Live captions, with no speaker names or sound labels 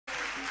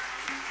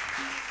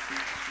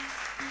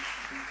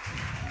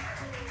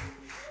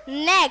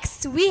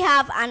Next, we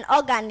have an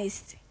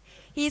organist.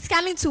 He's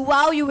coming to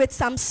wow you with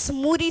some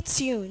smoothie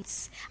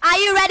tunes. Are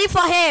you ready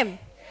for him?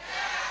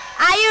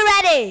 Yeah. Are you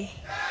ready?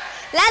 Yeah.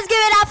 Let's give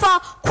it up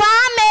for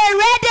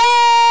Kwame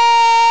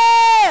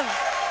Redim!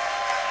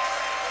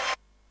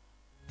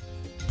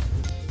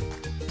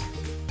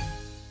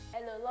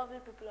 Hello, lovely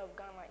people of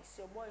Ghana. It's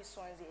your boy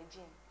Swansea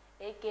Ejin,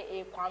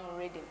 aka Kwame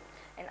Redim,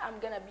 and I'm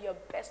gonna be your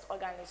best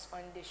organist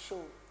on the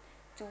show.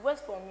 To vote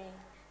for me,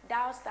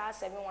 dial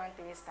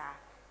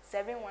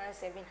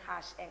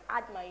 *713*717# and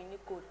add my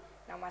unique code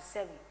number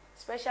 7.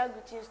 Special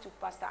greetings to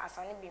Pastor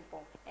Asani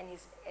Bimpong and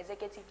his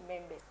executive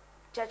members,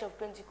 Church of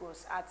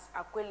Pentecost at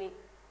Akwele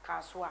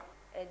Kaswa.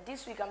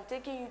 This week I'm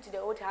taking you to the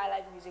old high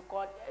life music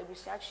called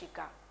Ebusian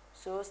Shika.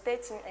 So stay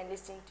tuned and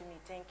listen to me.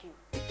 Thank you.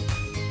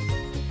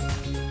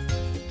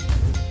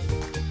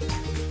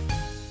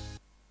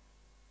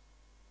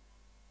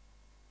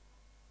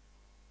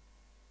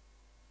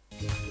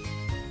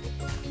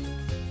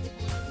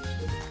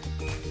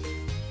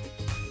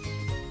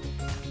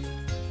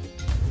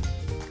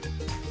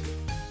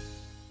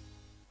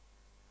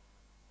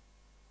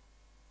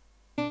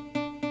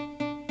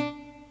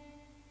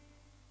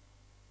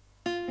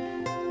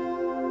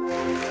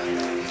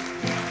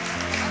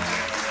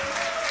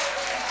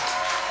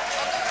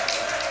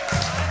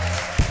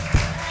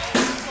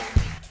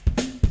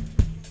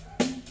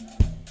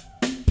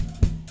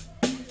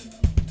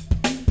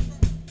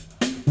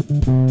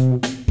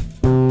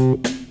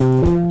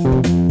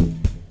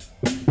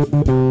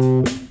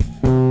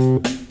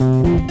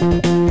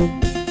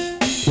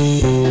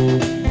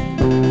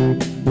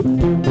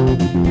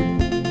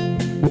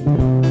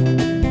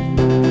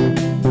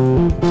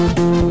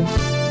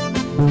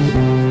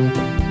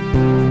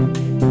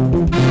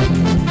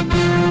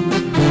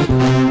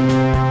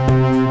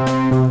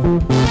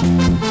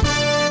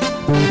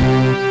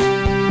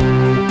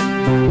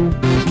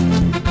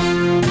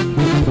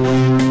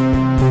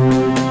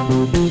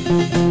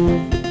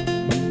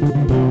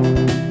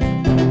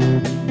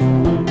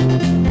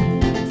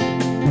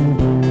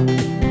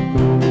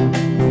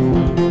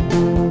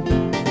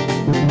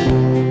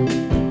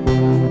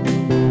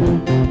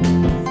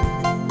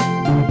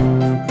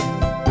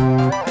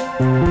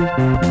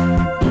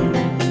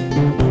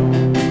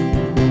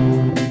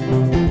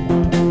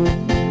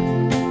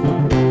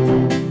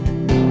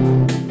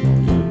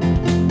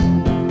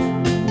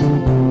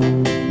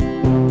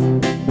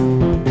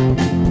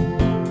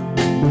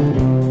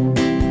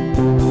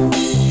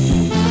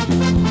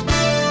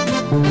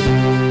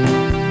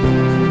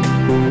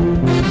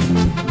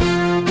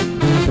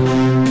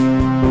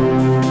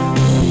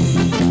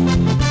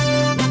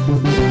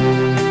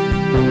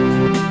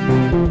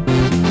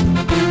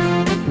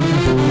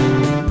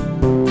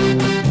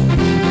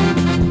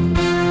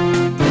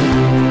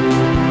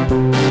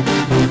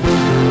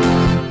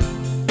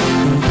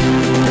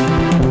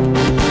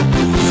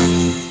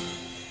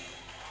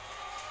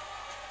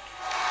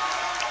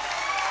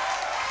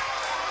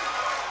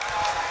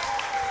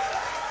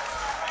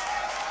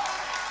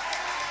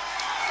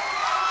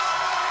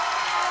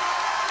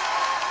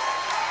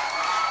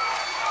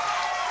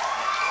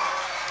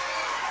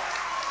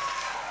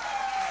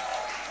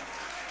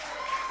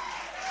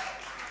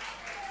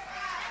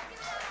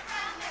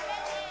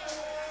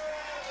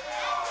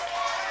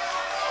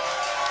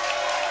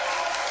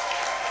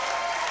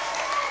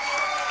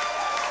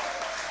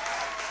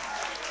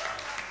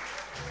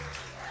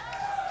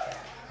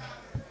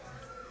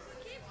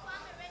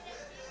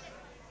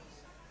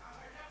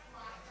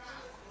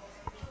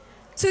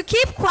 To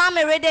keep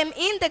Kwame Redim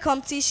in the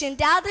competition,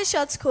 dial the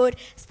short code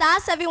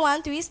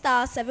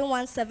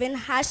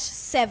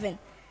 *713*717#7.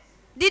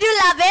 Did you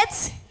love it?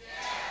 Yes.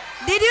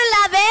 Did you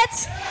love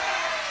it? Yes.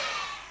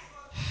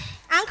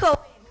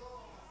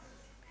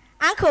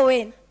 Uncle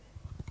Wayne.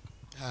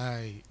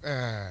 Hi,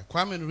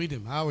 Kwame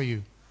Redim, how are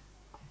you?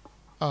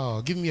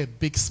 Oh, give me a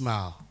big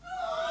smile.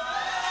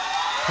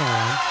 Come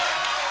on.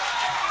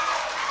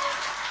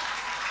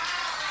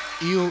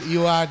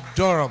 You are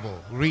adorable,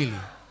 really.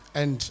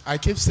 And I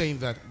keep saying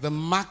that the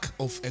mark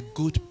of a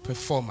good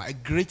performer, a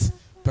great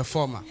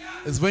performer,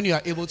 is when you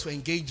are able to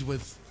engage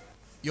with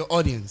your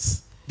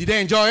audience. Did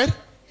they enjoy it?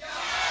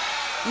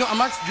 No, I'm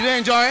asking, did they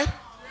enjoy it?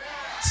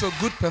 So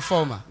good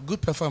performer,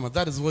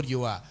 that is what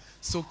you are.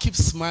 So keep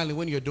smiling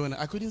when you're doing it.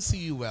 I couldn't see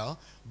you well,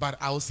 but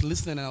I was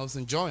listening and I was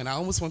enjoying. I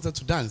almost wanted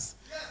to dance.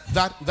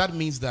 That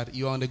means that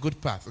you're on a good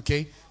path,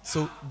 okay?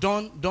 So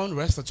don't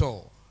rest at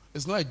all.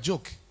 It's not a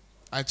joke.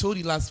 I told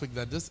you last week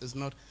that this is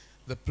not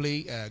the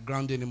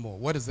playground anymore.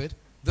 What is it?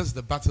 This is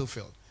the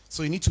battlefield.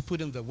 So you need to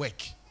put in the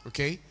work,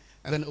 okay?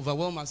 And then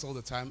overwhelm us all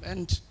the time,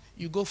 and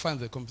you go find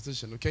the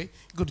competition, okay?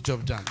 Good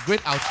job done.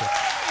 Great outfit.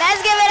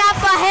 Let's give it up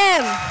for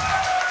him.